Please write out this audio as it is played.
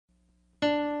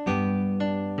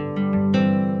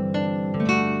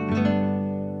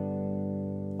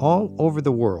All over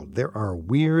the world, there are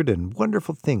weird and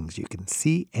wonderful things you can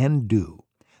see and do.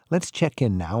 Let's check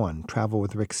in now on Travel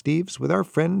with Rick Steves with our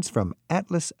friends from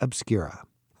Atlas Obscura.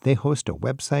 They host a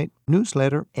website,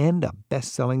 newsletter, and a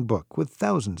best-selling book with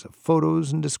thousands of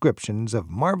photos and descriptions of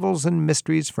marvels and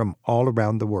mysteries from all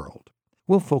around the world.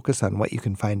 We'll focus on what you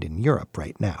can find in Europe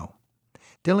right now.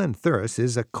 Dylan Thuris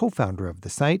is a co-founder of the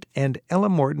site, and Ella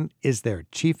Morton is their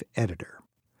chief editor.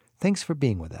 Thanks for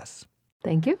being with us.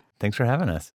 Thank you. Thanks for having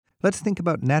us. Let's think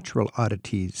about natural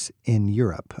oddities in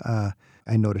Europe.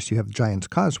 I noticed you have Giant's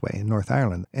Causeway in North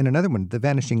Ireland, and another one, the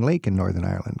Vanishing Lake in Northern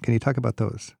Ireland. Can you talk about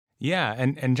those? Yeah,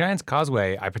 and Giant's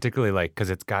Causeway I particularly like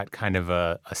because it's got kind of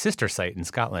a sister site in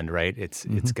Scotland, right? It's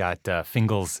got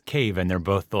Fingal's Cave, and they're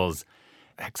both those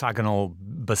hexagonal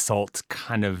basalt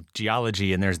kind of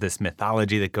geology, and there's this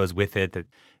mythology that goes with it that,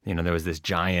 there was this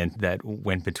giant that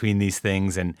went between these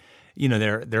things, and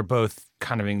they're both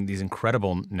kind of in these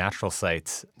incredible natural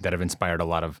sites that have inspired a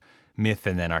lot of myth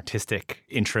and then artistic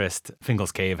interest.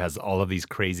 Fingal's Cave has all of these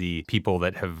crazy people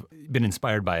that have been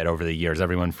inspired by it over the years.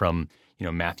 Everyone from,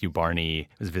 Matthew Barney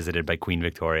was visited by Queen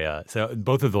Victoria. So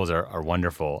both of those are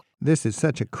wonderful. This is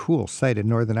such a cool site in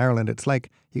Northern Ireland. It's like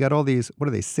you got all these, what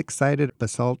are they, six-sided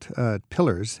basalt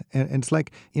pillars. And it's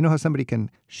like, how somebody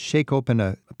can shake open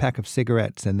a pack of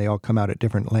cigarettes and they all come out at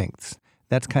different lengths.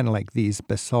 That's kind of like these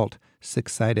basalt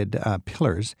six-sided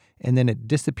pillars. And then it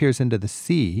disappears into the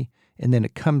sea, and then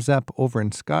it comes up over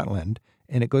in Scotland.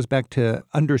 And it goes back to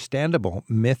understandable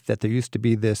myth that there used to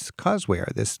be this causeway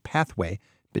or this pathway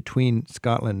between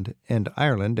Scotland and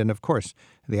Ireland. And of course,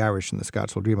 the Irish and the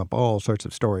Scots will dream up all sorts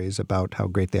of stories about how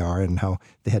great they are and how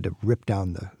they had to rip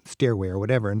down the stairway or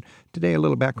whatever. And today, a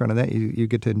little background on that, you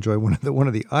get to enjoy one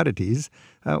of the oddities.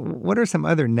 What are some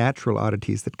other natural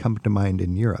oddities that come to mind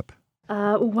in Europe?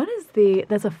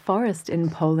 There's a forest in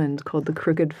Poland called the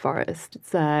Crooked Forest.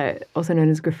 It's also known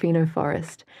as Grafino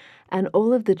Forest. And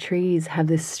all of the trees have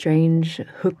this strange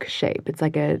hook shape. It's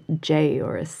like a J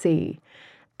or a C.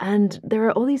 And there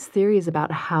are all these theories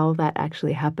about how that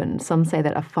actually happened. Some say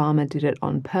that a farmer did it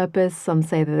on purpose. Some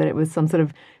say that it was some sort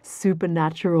of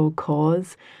supernatural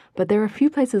cause. But there are a few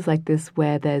places like this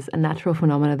where there's a natural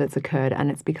phenomena that's occurred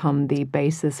and it's become the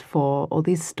basis for all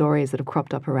these stories that have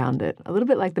cropped up around it. A little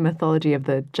bit like the mythology of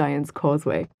the Giant's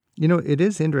Causeway. It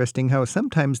is interesting how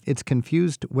sometimes it's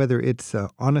confused whether it's an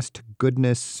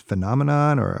honest-to-goodness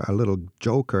phenomenon or a little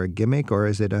joke or a gimmick, or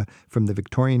is it from the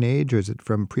Victorian age, or is it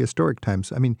from prehistoric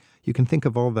times? I mean, you can think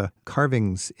of all the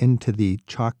carvings into the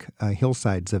chalk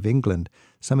hillsides of England.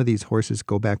 Some of these horses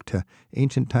go back to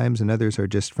ancient times and others are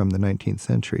just from the 19th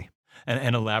century.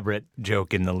 An elaborate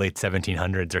joke in the late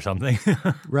 1700s or something.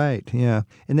 Right, yeah.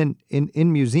 And then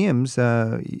in museums,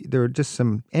 there are just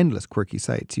some endless quirky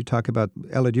sites. You talk about,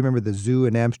 Ella, do you remember the zoo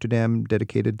in Amsterdam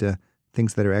dedicated to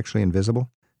things that are actually invisible?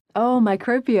 Oh,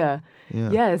 micropia. Yeah.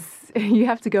 Yes, you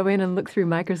have to go in and look through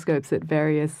microscopes at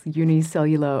various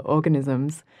unicellular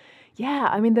organisms. Yeah,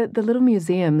 I mean, the little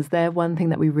museums, they're one thing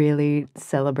that we really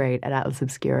celebrate at Atlas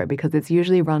Obscura because it's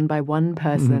usually run by one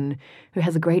person who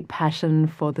has a great passion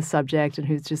for the subject and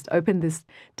who's just opened this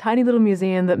tiny little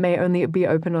museum that may only be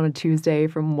open on a Tuesday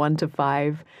from 1 to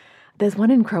 5. There's one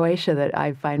in Croatia that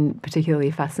I find particularly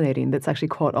fascinating that's actually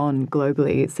caught on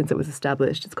globally since it was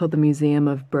established. It's called the Museum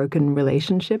of Broken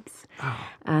Relationships. Oh.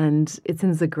 And it's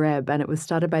in Zagreb, and it was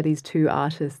started by these two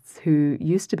artists who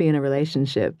used to be in a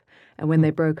relationship. And when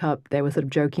they broke up, they were sort of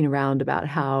joking around about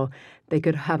how they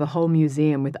could have a whole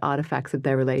museum with artifacts of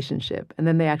their relationship. And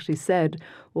then they actually said,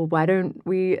 well, why don't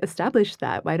we establish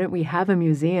that? Why don't we have a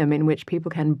museum in which people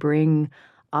can bring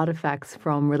artifacts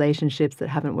from relationships that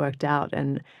haven't worked out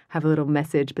and have a little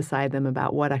message beside them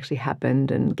about what actually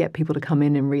happened and get people to come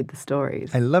in and read the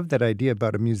stories? I love that idea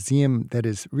about a museum that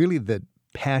is really the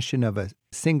passion of a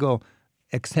single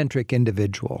eccentric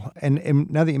individual. And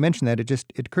now that you mention that, it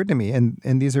occurred to me, and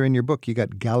these are in your book. You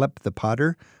got Gallup the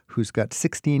potter, who's got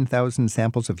 16,000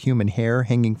 samples of human hair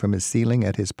hanging from his ceiling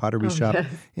at his pottery shop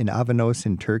in Avanos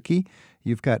in Turkey.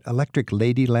 You've got Electric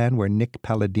Ladyland, where Nick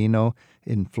Palladino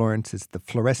in Florence is the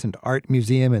Fluorescent Art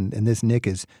Museum, and this Nick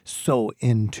is so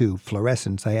into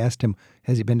fluorescence. I asked him,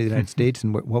 has he been to the United States,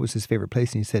 and what was his favorite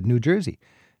place? And he said, New Jersey.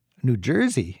 New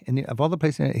Jersey. And of all the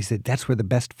places, he said, that's where the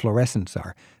best fluorescents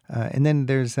are. And then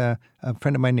there's a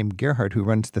friend of mine named Gerhard who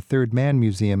runs the Third Man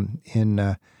Museum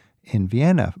in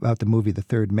Vienna about the movie The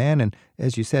Third Man. And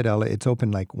as you said, Ella, it's open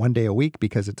like one day a week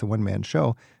because it's a one-man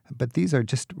show. But these are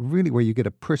just really where you get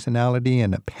a personality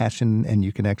and a passion and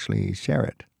you can actually share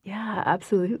it. Yeah,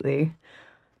 absolutely.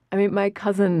 I mean, my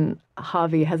cousin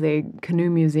Harvey has a canoe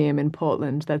museum in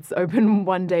Portland that's open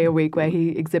one day a week where he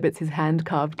exhibits his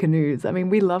hand-carved canoes. I mean,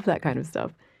 we love that kind of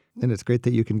stuff. And it's great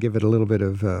that you can give it a little bit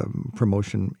of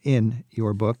promotion in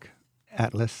your book,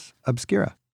 Atlas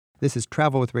Obscura. This is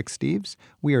Travel with Rick Steves.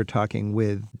 We are talking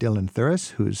with Dylan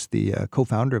Thuras, who's the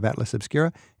co-founder of Atlas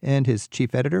Obscura, and his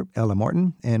chief editor, Ella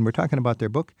Morton, and we're talking about their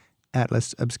book,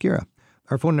 Atlas Obscura.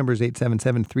 Our phone number is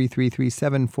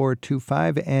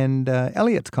 877-333-7425, and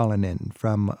Elliot's calling in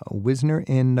from Wisner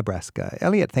in Nebraska.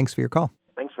 Elliot, thanks for your call.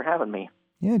 Thanks for having me.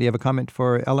 Yeah, do you have a comment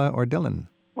for Ella or Dylan?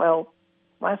 Well,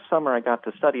 last summer I got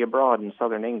to study abroad in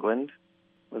southern England.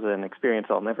 It was an experience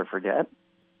I'll never forget.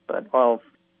 But while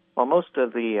most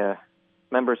of the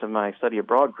members of my study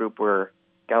abroad group were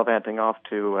gallivanting off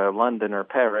to London or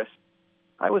Paris,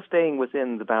 I was staying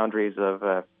within the boundaries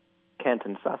of Kent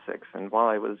and Sussex. And while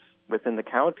I was within the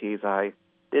counties, I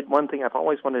did one thing I've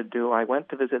always wanted to do. I went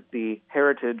to visit the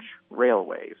heritage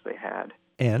railways they had.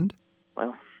 And?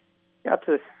 Well, got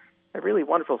to a really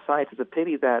wonderful sight. It's a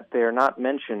pity that they're not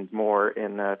mentioned more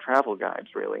in travel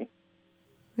guides, really.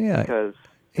 Yeah. Because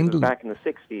it was back in the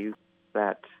 60s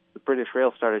that the British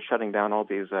Rail started shutting down all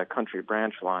these country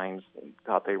branch lines and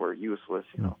thought they were useless,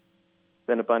 you know.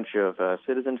 Then a bunch of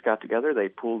citizens got together. They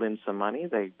pooled in some money.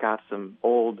 They got some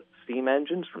old steam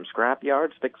engines from scrap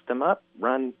yards, fixed them up,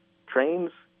 run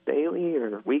trains daily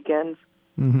or weekends.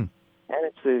 Mm-hmm. And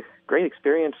it's a great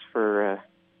experience for,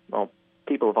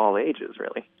 people of all ages,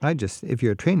 really. If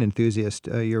you're a train enthusiast,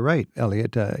 you're right,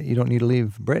 Elliot. You don't need to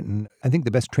leave Britain. I think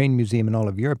the best train museum in all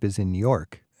of Europe is in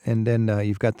York. And then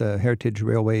you've got the Heritage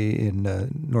Railway in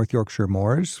North Yorkshire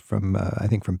Moors from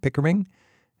Pickering.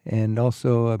 And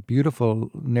also beautiful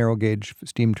narrow-gauge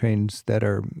steam trains that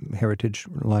are heritage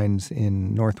lines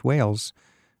in North Wales.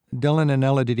 Dylan and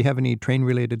Ella, did you have any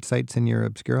train-related sites in your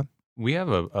Obscura? We have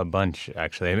a bunch,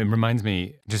 actually. It reminds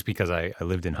me, just because I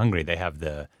lived in Hungary, they have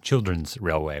the Children's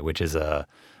Railway, which is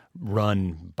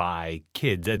run by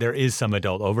kids. There is some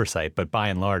adult oversight, but by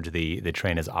and large, the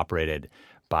train is operated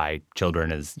by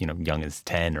children as young as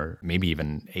 10 or maybe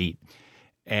even 8.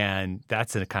 And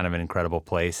that's a kind of an incredible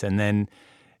place. And then,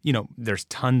 there's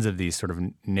tons of these sort of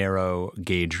narrow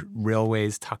gauge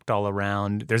railways tucked all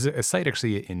around. There's a site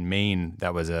actually in Maine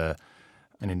that was an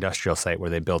industrial site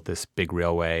where they built this big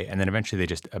railway, and then eventually they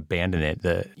just abandoned it,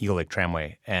 the Eagle Lake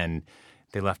Tramway, and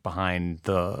they left behind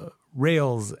the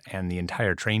rails and the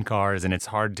entire train cars, and it's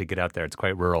hard to get out there. It's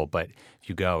quite rural, but if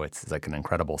you go, it's like an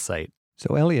incredible site.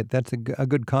 So, Elliot, that's a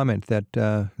good comment that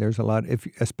there's a lot,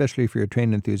 especially if you're a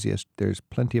train enthusiast, there's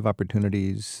plenty of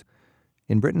opportunities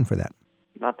in Britain for that.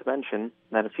 Not to mention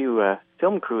that a few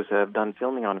film crews have done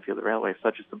filming on a few of the railways,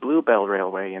 such as the Bluebell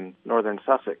Railway in northern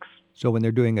Sussex. So when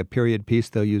they're doing a period piece,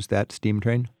 they'll use that steam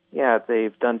train? Yeah,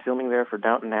 they've done filming there for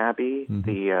Downton Abbey,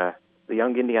 the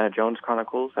Young Indiana Jones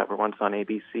Chronicles that were once on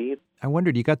ABC. I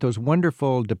wondered, you got those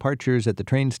wonderful departures at the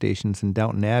train stations in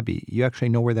Downton Abbey. You actually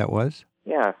know where that was?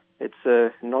 Yeah,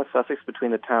 it's North Sussex between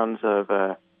the towns of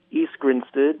East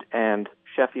Grinstead and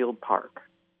Sheffield Park.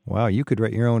 Wow, you could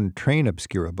write your own train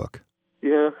Obscura book.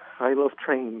 Yeah, I love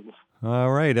trains.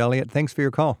 All right, Elliot, thanks for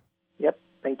your call. Yep,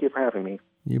 thank you for having me.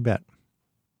 You bet.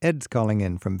 Ed's calling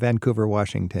in from Vancouver,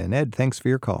 Washington. Ed, thanks for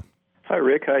your call. Hi,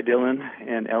 Rick. Hi, Dylan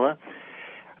and Ella.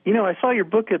 I saw your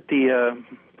book at the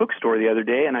bookstore the other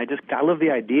day, and I love the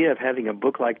idea of having a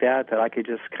book like that I could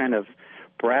just kind of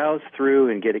browse through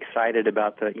and get excited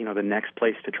about the next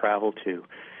place to travel to.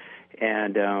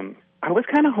 And I was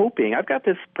kind of hoping, I've got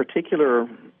this particular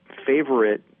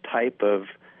favorite type of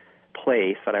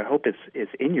place that I hope is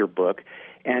in your book,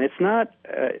 and it's not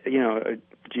a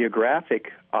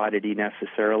geographic oddity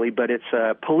necessarily, but it's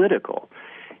political.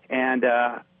 And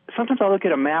sometimes I look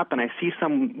at a map and I see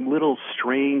some little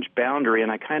strange boundary,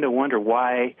 and I kind of wonder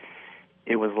why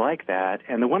it was like that.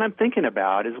 And the one I'm thinking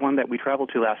about is one that we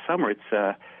traveled to last summer. It's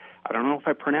I don't know if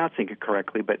I'm pronouncing it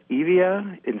correctly, but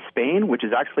Evia in Spain, which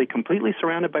is actually completely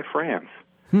surrounded by France.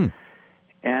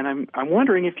 And I'm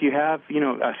wondering if you have,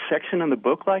 a section in the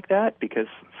book like that, because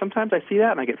sometimes I see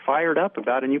that and I get fired up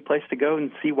about a new place to go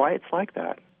and see why it's like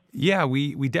that. Yeah,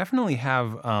 we definitely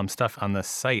have stuff on the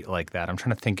site like that. I'm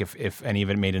trying to think if any of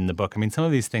it made it in the book. I mean, some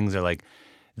of these things are like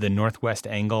the Northwest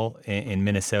Angle in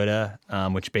Minnesota,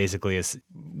 which basically is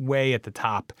way at the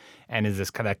top and is this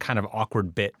kind of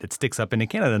awkward bit that sticks up into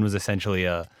Canada and was essentially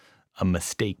a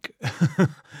mistake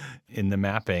in the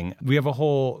mapping. We have a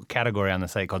whole category on the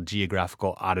site called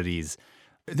geographical oddities.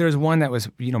 There's one that was,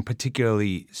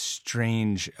 particularly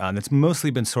strange that's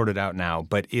mostly been sorted out now,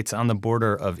 but it's on the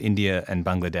border of India and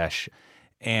Bangladesh.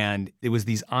 And it was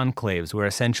these enclaves where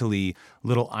essentially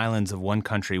little islands of one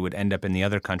country would end up in the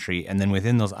other country. And then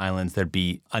within those islands, there'd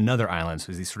be another island.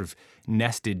 So these sort of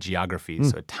nested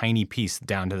geographies. So a tiny piece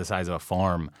down to the size of a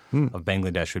farm of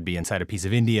Bangladesh would be inside a piece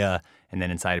of India and then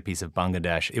inside a piece of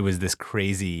Bangladesh. It was this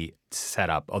crazy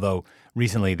setup. Although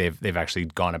recently they've actually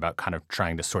gone about kind of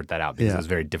trying to sort that out because it was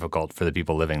very difficult for the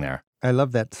people living there. I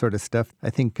love that sort of stuff. I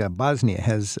think Bosnia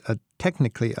has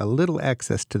technically a little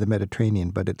access to the Mediterranean,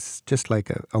 but it's just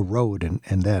like a road,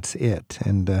 and that's it.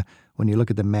 And when you look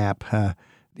at the map,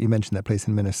 you mentioned that place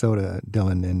in Minnesota,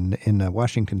 Dylan. In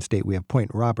Washington State, we have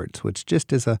Point Roberts, which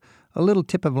just is a little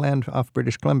tip of land off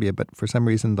British Columbia, but for some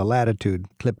reason the latitude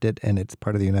clipped it, and it's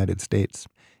part of the United States.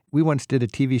 We once did a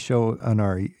TV show on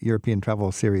our European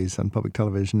travel series on public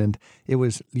television, and it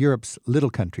was Europe's little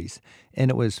countries.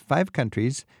 And it was 5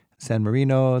 countries: San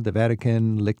Marino, the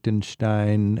Vatican,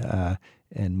 Liechtenstein,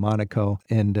 and Monaco,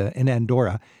 and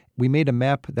Andorra. We made a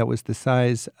map that was the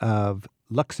size of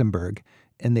Luxembourg,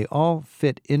 and they all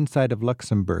fit inside of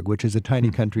Luxembourg, which is a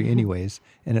tiny country anyways,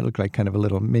 and it looked like kind of a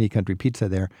little mini country pizza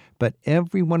there. But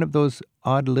every one of those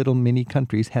odd little mini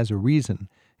countries has a reason.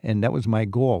 And that was my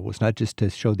goal, was not just to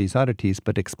show these oddities,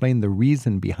 but explain the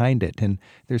reason behind it. And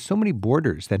there's so many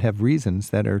borders that have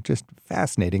reasons that are just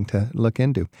fascinating to look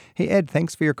into. Hey, Ed,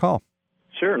 thanks for your call.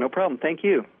 Sure, no problem. Thank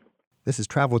you. This is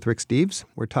Travel with Rick Steves.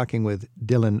 We're talking with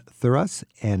Dylan Thuras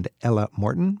and Ella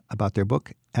Morton about their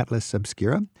book, Atlas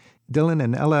Obscura. Dylan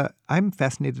and Ella, I'm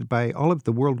fascinated by all of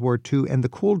the World War II and the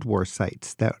Cold War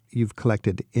sites that you've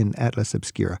collected in Atlas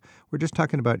Obscura. We're just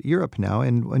talking about Europe now,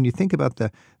 and when you think about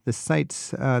the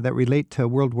sites that relate to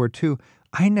World War II,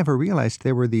 I never realized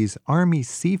there were these army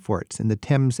sea forts in the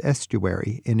Thames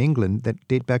estuary in England that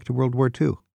date back to World War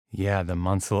II. Yeah, the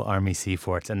Munsell Army Sea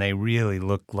Forts, and they really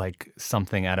look like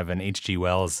something out of an H.G.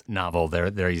 Wells novel.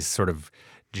 They're these sort of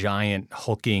giant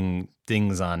hulking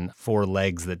things on 4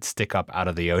 legs that stick up out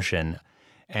of the ocean.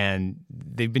 And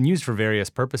they've been used for various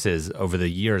purposes over the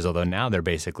years, although now they're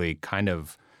basically kind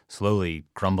of slowly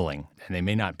crumbling. And they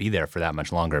may not be there for that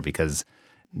much longer because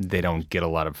they don't get a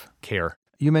lot of care.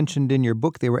 You mentioned in your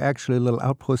book they were actually little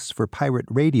outposts for pirate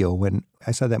radio. When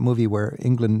I saw that movie where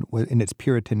England, in its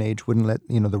Puritan age, wouldn't let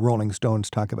the Rolling Stones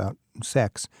talk about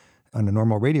sex on a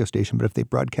normal radio station, but if they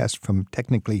broadcast from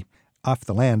technically off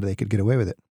the land, they could get away with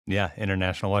it. Yeah,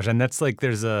 international watch. And that's like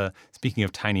speaking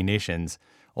of tiny nations,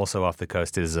 also off the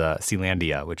coast is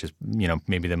Sealandia, which is,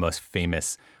 maybe the most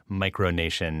famous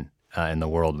micronation in the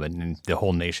world. But the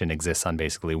whole nation exists on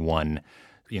basically one,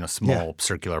 small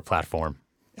circular platform.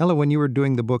 Ella, when you were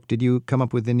doing the book, did you come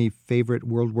up with any favorite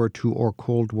World War II or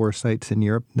Cold War sites in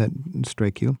Europe that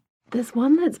strike you? There's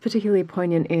one that's particularly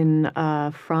poignant in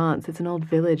France. It's an old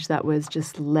village that was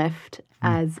just left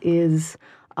as is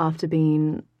after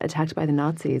being attacked by the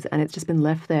Nazis, and it's just been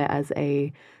left there as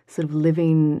a sort of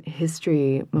living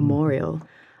history memorial.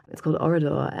 It's called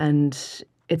Orador, and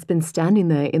it's been standing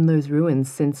there in those ruins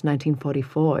since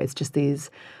 1944. It's just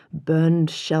these burned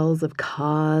shells of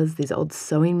cars, these old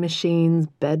sewing machines,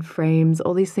 bed frames,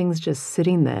 all these things just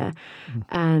sitting there.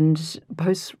 And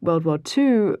post-World War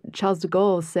II, Charles de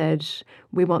Gaulle said,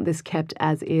 we want this kept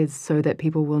as is so that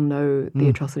people will know the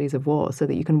atrocities of war, so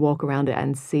that you can walk around it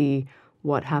and see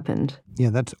what happened.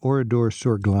 Yeah, that's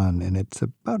Oradour-sur-Glane, and it's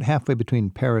about halfway between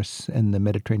Paris and the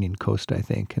Mediterranean coast, I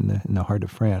think, in the heart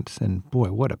of France. And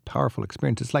boy, what a powerful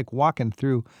experience. It's like walking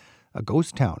through a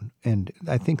ghost town. And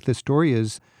I think the story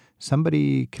is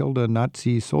somebody killed a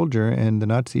Nazi soldier, and the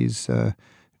Nazis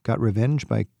got revenge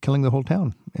by killing the whole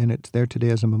town. And it's there today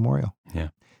as a memorial. Yeah.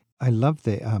 I love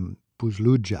the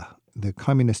Buzluja, the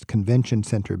Communist Convention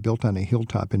Center built on a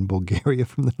hilltop in Bulgaria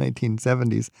from the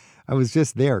 1970s. I was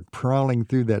just there prowling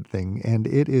through that thing, and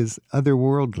it is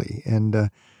otherworldly. And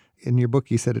in your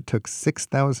book, you said it took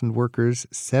 6,000 workers,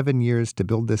 7 years to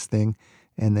build this thing,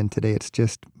 and then today it's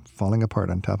just falling apart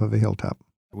on top of a hilltop.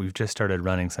 We've just started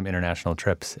running some international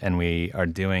trips, and we are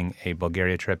doing a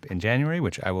Bulgaria trip in January,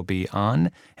 which I will be on,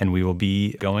 and we will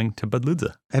be going to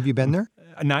Budluza. Have you been there?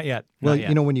 Not yet. Well,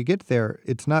 when you get there,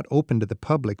 it's not open to the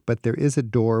public, but there is a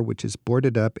door which is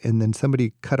boarded up, and then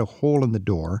somebody cut a hole in the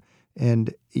door,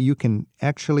 and you can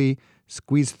actually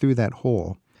squeeze through that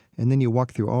hole. And then you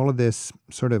walk through all of this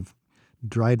sort of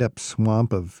dried up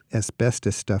swamp of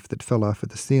asbestos stuff that fell off at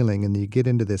the ceiling, and you get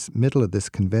into this middle of this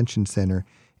convention center,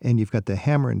 and you've got the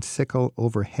hammer and sickle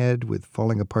overhead with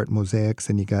falling apart mosaics,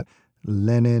 and you got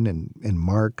Lenin and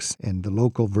Marx and the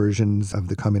local versions of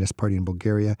the Communist Party in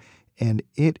Bulgaria. And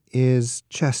it is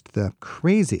just the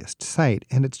craziest sight,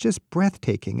 and it's just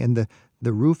breathtaking. And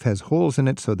the roof has holes in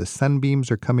it, so the sunbeams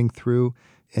are coming through.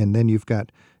 And then you've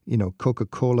got,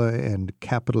 Coca-Cola and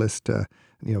capitalist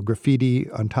graffiti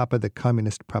on top of the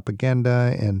communist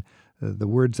propaganda, and the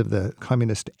words of the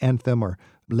communist anthem or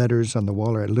letters on the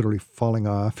wall are literally falling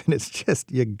off. And it's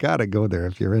just, you got to go there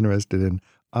if you're interested in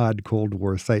odd Cold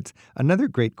War sites. Another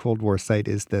great Cold War site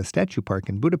is the Statue Park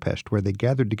in Budapest, where they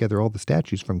gathered together all the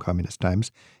statues from communist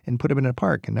times and put them in a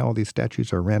park. And now all these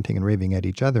statues are ranting and raving at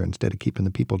each other instead of keeping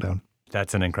the people down.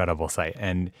 That's an incredible site.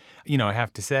 And, I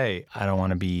have to say, I don't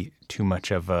want to be too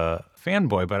much of a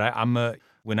fanboy, but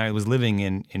when I was living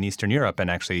in Eastern Europe, and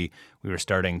actually we were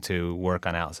starting to work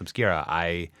on Atlas Obscura,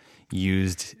 I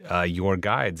used your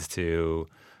guides to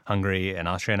Hungary and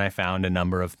Austria, and I found a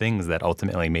number of things that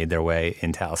ultimately made their way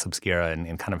into Atlas Obscura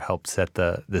and kind of helped set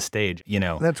the stage,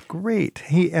 That's great.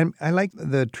 And I like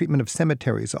the treatment of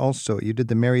cemeteries also. You did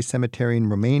the Mary Cemetery in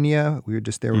Romania. We were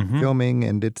just there filming,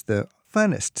 and it's the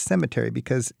funnest cemetery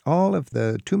because all of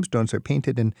the tombstones are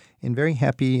painted in very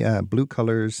happy blue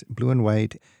colors, blue and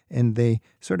white, and they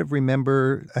sort of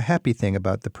remember a happy thing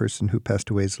about the person who passed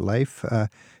away's life.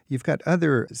 You've got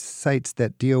other sites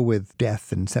that deal with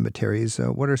death in cemeteries.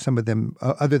 What are some of them,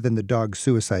 other than the dog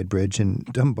suicide bridge in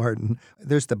Dumbarton?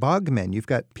 There's the bogmen. You've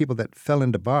got people that fell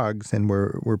into bogs and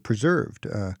were preserved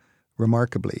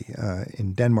remarkably.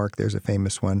 In Denmark, there's a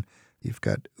famous one. You've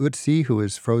got Utsi, who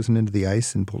is frozen into the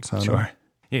ice in Bolzano. Sure.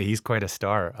 Yeah, he's quite a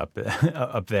star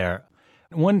up there.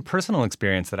 One personal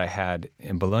experience that I had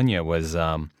in Bologna was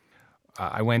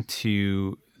I went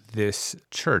to this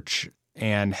church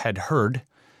and had heard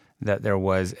that there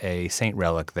was a saint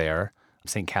relic there,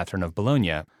 St. Catherine of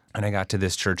Bologna. And I got to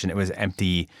this church and it was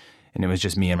empty and it was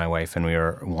just me and my wife and we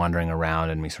were wandering around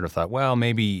and we sort of thought, well,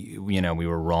 maybe, we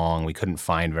were wrong. We couldn't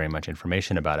find very much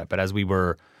information about it. But as we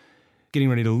were getting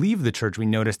ready to leave the church, we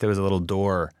noticed there was a little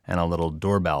door and a little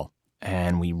doorbell.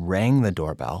 And we rang the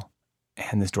doorbell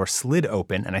and this door slid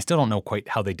open. And I still don't know quite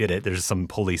how they did it. There's some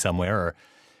pulley somewhere.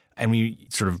 And we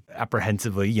sort of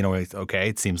apprehensively, okay,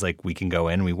 it seems like we can go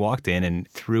in. We walked in and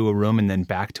through a room and then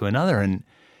back to another. And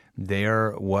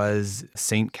there was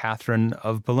St. Catherine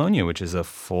of Bologna, which is a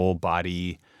full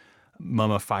body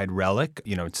mummified relic.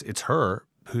 It's her,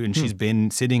 and she's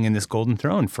been sitting in this golden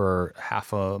throne for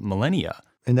half a millennia.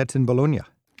 And that's in Bologna?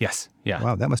 Yes. Yeah.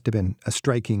 Wow, that must have been a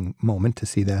striking moment to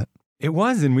see that. It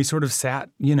was, and we sort of sat,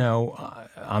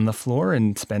 on the floor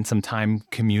and spent some time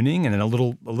communing, and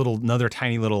then another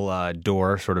tiny little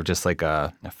door, sort of just like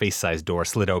a face-sized door,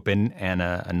 slid open, and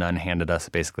a nun handed us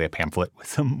basically a pamphlet with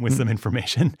some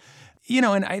information.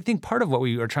 And I think part of what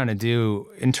we were trying to do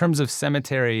in terms of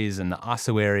cemeteries and the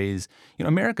ossuaries,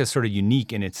 America is sort of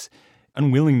unique in its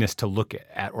unwillingness to look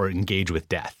at or engage with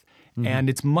death. Mm-hmm.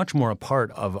 And it's much more a part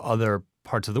of other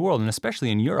parts of the world, and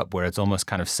especially in Europe, where it's almost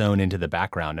kind of sewn into the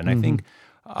background. And I think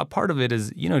a part of it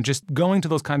is, just going to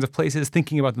those kinds of places,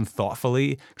 thinking about them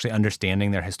thoughtfully, actually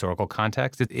understanding their historical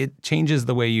context. It changes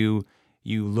the way you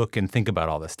look and think about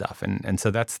all this stuff. And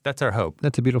so that's our hope.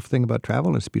 That's a beautiful thing about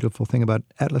travel. It's a beautiful thing about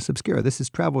Atlas Obscura. This is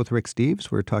Travel with Rick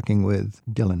Steves. We're talking with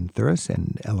Dylan Thuras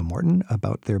and Ella Morton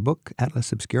about their book,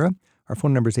 Atlas Obscura. Our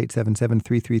phone number is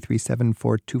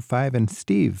 877-333-7425, and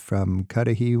Steve from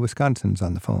Cudahy, Wisconsin's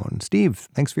on the phone. Steve,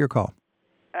 thanks for your call.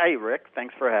 Hey, Rick.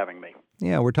 Thanks for having me.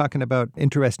 Yeah, we're talking about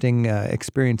interesting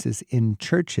experiences in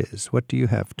churches. What do you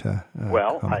have to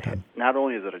comment on? Not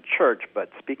only is it a church, but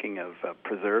speaking of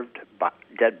preserved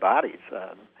dead bodies,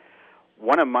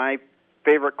 one of my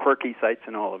favorite quirky sites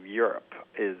in all of Europe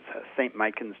is St.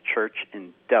 Michan's Church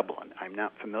in Dublin. I'm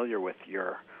not familiar with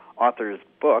your author's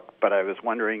book, but I was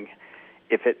wondering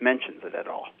if it mentions it at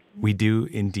all. We do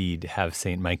indeed have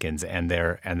St. Michan's and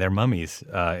their mummies,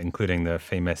 including the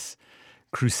famous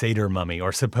Crusader mummy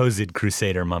or supposed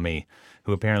Crusader mummy,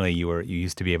 who apparently you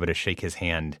used to be able to shake his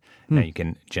hand. Now you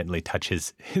can gently touch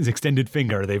his extended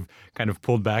finger. They've kind of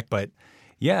pulled back, but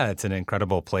yeah, it's an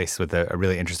incredible place with a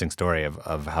really interesting story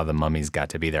of how the mummies got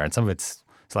to be there. And some of it's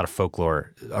a lot of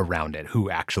folklore around it, who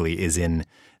actually is in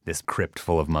this crypt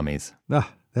full of mummies.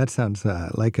 That sounds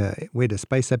like a way to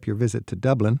spice up your visit to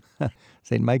Dublin,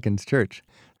 St. Michan's Church.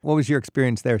 What was your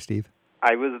experience there, Steve?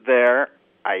 I was there.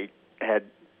 I had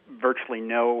virtually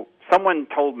someone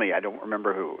told me, I don't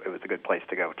remember who, it was a good place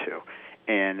to go to.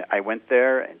 And I went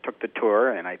there and took the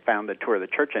tour, and I found the tour of the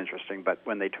church interesting. But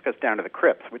when they took us down to the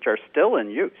crypts, which are still in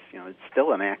use, it's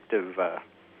still an active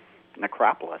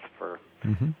necropolis, for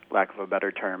lack of a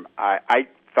better term, I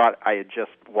thought I had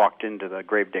just walked into the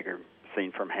gravedigger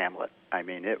scene from Hamlet. I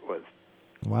mean, it was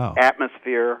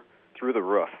atmosphere through the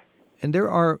roof. And there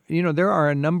are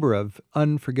a number of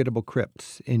unforgettable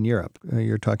crypts in Europe.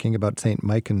 You're talking about St.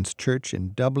 Michan's Church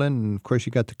in Dublin, and of course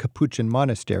you got the Capuchin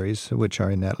monasteries, which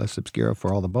are in Atlas Obscura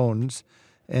for all the bones.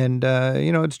 And,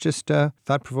 it's just a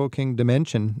thought-provoking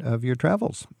dimension of your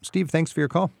travels. Steve, thanks for your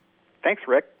call. Thanks,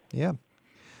 Rick. Yeah.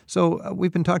 So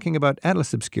we've been talking about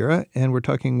Atlas Obscura, and we're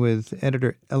talking with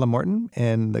editor Ella Morton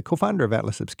and the co-founder of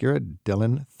Atlas Obscura,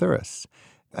 Dylan Thuras.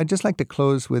 I'd just like to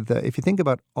close with, if you think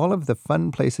about all of the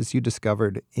fun places you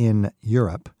discovered in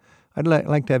Europe, I'd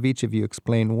like to have each of you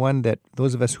explain one that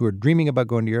those of us who are dreaming about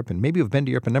going to Europe, and maybe have been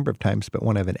to Europe a number of times but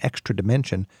want to have an extra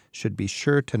dimension, should be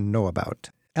sure to know about.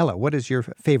 Ella, what is your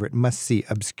favorite must-see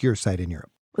obscure site in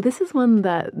Europe? Well, this is one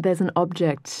that there's an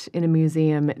object in a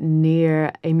museum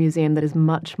near a museum that is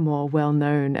much more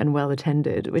well-known and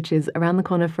well-attended, which is around the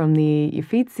corner from the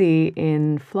Uffizi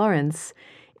in Florence,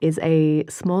 is a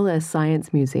smaller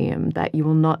science museum that you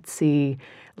will not see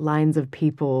lines of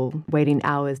people waiting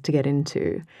hours to get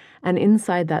into. And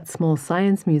inside that small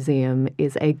science museum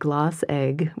is a glass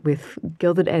egg with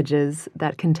gilded edges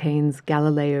that contains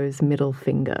Galileo's middle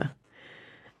finger.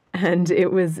 And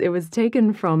it was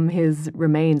taken from his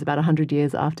remains about 100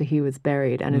 years after he was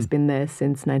buried and has been there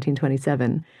since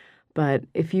 1927. But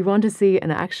if you want to see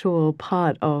an actual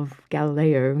part of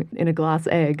Galileo in a glass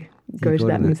egg, go to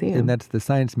that museum. And that's the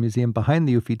Science Museum behind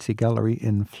the Uffizi Gallery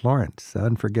in Florence.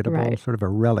 Unforgettable, sort of a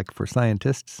relic for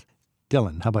scientists.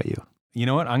 Dylan, how about you? You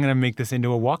know what? I'm going to make this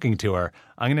into a walking tour.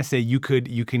 I'm going to say you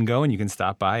can go and you can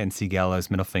stop by and see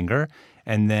Galileo's middle finger,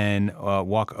 and then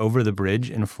walk over the bridge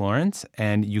in Florence,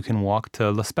 and you can walk to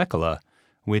La Specola,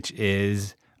 which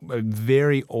is a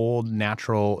very old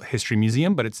natural history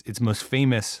museum, but it's most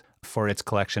famous for its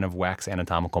collection of wax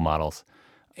anatomical models.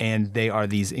 And they are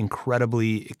these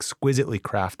incredibly, exquisitely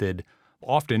crafted,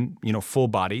 often, full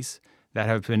bodies that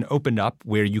have been opened up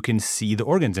where you can see the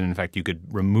organs. And in fact, you could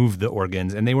remove the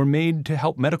organs. And they were made to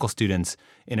help medical students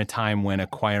in a time when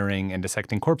acquiring and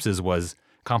dissecting corpses was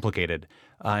complicated.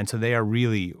 And so they are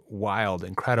really wild,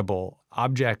 incredible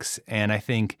objects. And I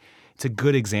think it's a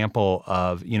good example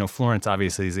of, Florence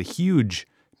obviously is a huge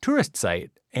tourist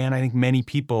site. And I think many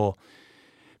people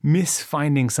miss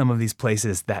finding some of these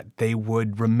places that they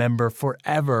would remember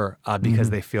forever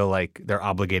because they feel like they're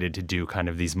obligated to do kind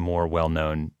of these more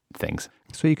well-known things.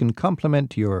 So you can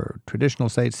complement your traditional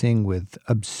sightseeing with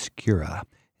Obscura.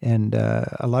 And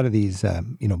a lot of these,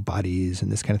 bodies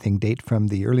and this kind of thing date from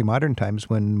the early modern times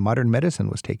when modern medicine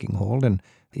was taking hold. And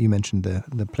you mentioned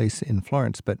the place in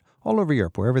Florence, but all over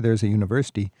Europe, wherever there's a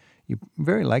university, you're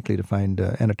very likely to find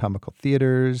anatomical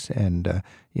theaters and,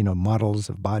 models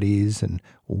of bodies and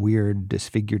weird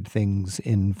disfigured things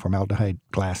in formaldehyde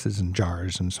glasses and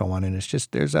jars and so on. And it's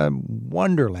just, there's a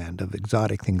wonderland of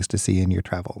exotic things to see in your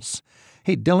travels.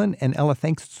 Hey, Dylan and Ella,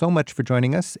 thanks so much for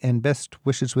joining us, and best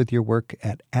wishes with your work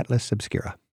at Atlas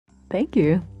Obscura. Thank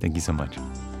you. Thank you so much.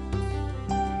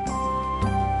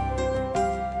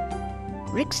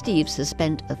 Rick Steves has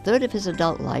spent a third of his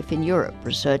adult life in Europe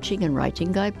researching and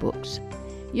writing guidebooks.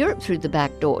 Europe Through the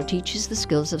Back Door teaches the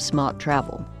skills of smart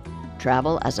travel.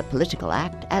 Travel as a political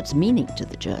act adds meaning to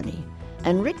the journey.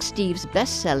 And Rick Steves'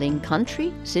 best-selling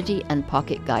country, city, and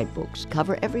pocket guidebooks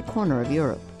cover every corner of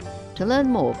Europe. To learn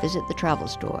more, visit the travel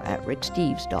store at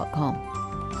ricksteves.com.